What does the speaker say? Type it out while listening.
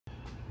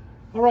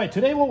All right,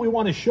 today what we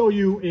want to show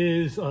you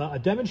is a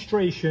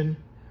demonstration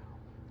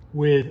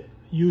with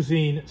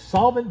using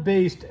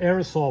solvent-based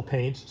aerosol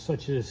paints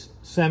such as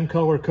SEM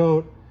Color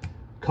Coat,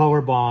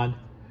 Color Bond,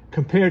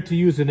 compared to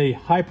using a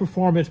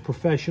high-performance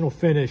professional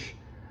finish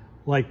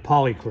like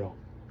Polycryl.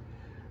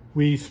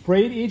 We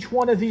sprayed each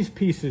one of these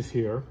pieces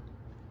here,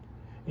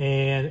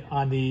 and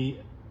on the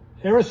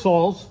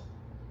aerosols,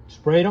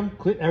 sprayed them,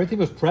 everything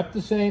was prepped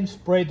the same,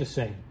 sprayed the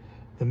same.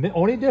 The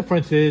only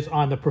difference is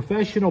on the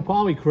professional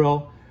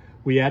Polycryl,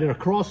 we added a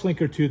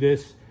cross-linker to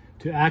this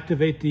to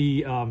activate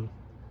the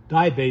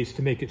dye base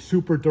to make it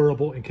super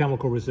durable and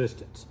chemical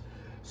resistant.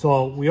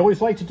 So we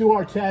always like to do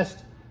our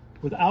test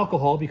with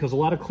alcohol because a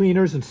lot of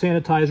cleaners and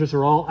sanitizers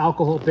are all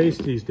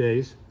alcohol-based these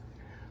days.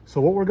 So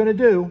what we're going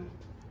to do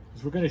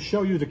is we're going to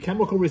show you the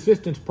chemical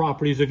resistance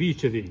properties of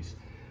each of these.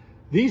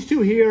 These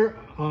two here,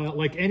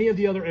 like any of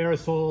the other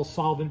aerosol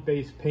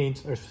solvent-based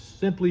paints, are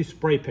simply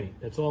spray paint.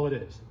 That's all it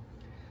is.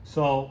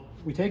 So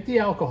we take the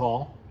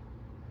alcohol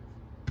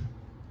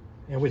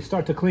and we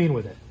start to clean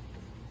with it.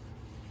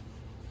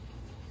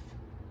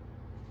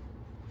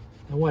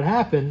 And what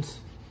happens,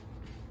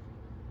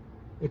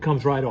 it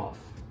comes right off.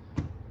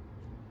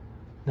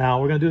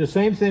 Now we're going to do the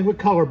same thing with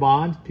Color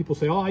Bond. People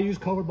say, oh, I use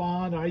Color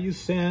Bond, or I use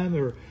SEM,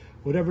 or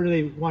whatever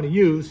they want to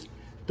use.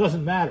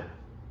 Doesn't matter.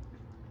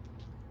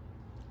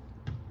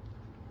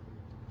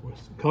 With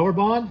Color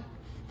Bond,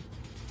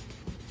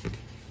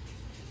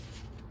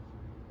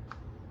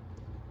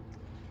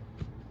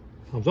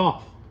 comes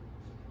off.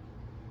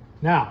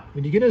 Now,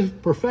 when you get a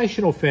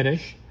professional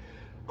finish,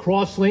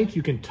 cross-link,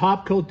 you can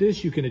top coat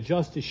this, you can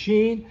adjust the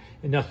sheen.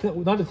 And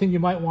another thing you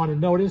might want to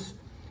notice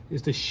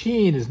is the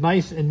sheen is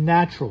nice and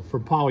natural for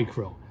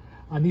Polycryl.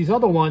 On these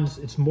other ones,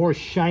 it's more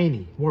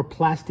shiny, more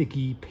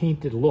plasticky,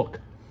 painted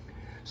look.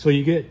 So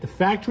you get the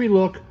factory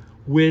look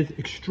with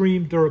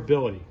extreme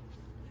durability.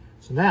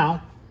 So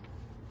now,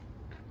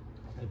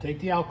 I'm going to take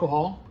the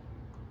alcohol.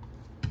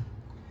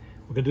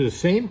 We're going to do the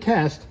same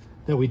test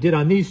that we did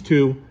on these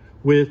two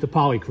with the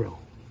Polycryl.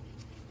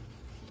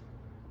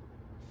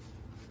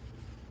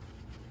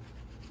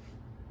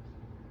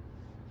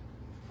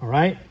 All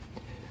right,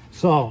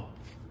 so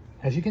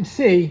as you can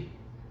see,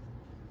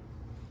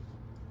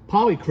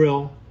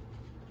 Polycryl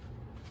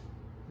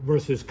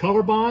versus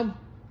Color Bond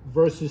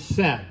versus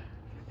SEM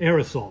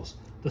aerosols.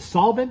 The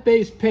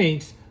solvent-based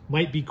paints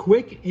might be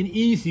quick and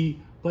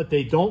easy, but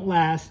they don't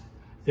last.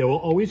 They will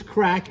always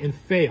crack and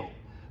fail.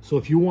 So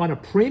if you want a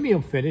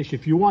premium finish,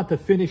 if you want the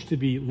finish to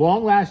be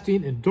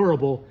long-lasting and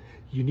durable,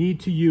 you need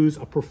to use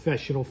a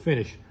professional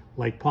finish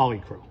like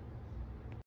Polycryl.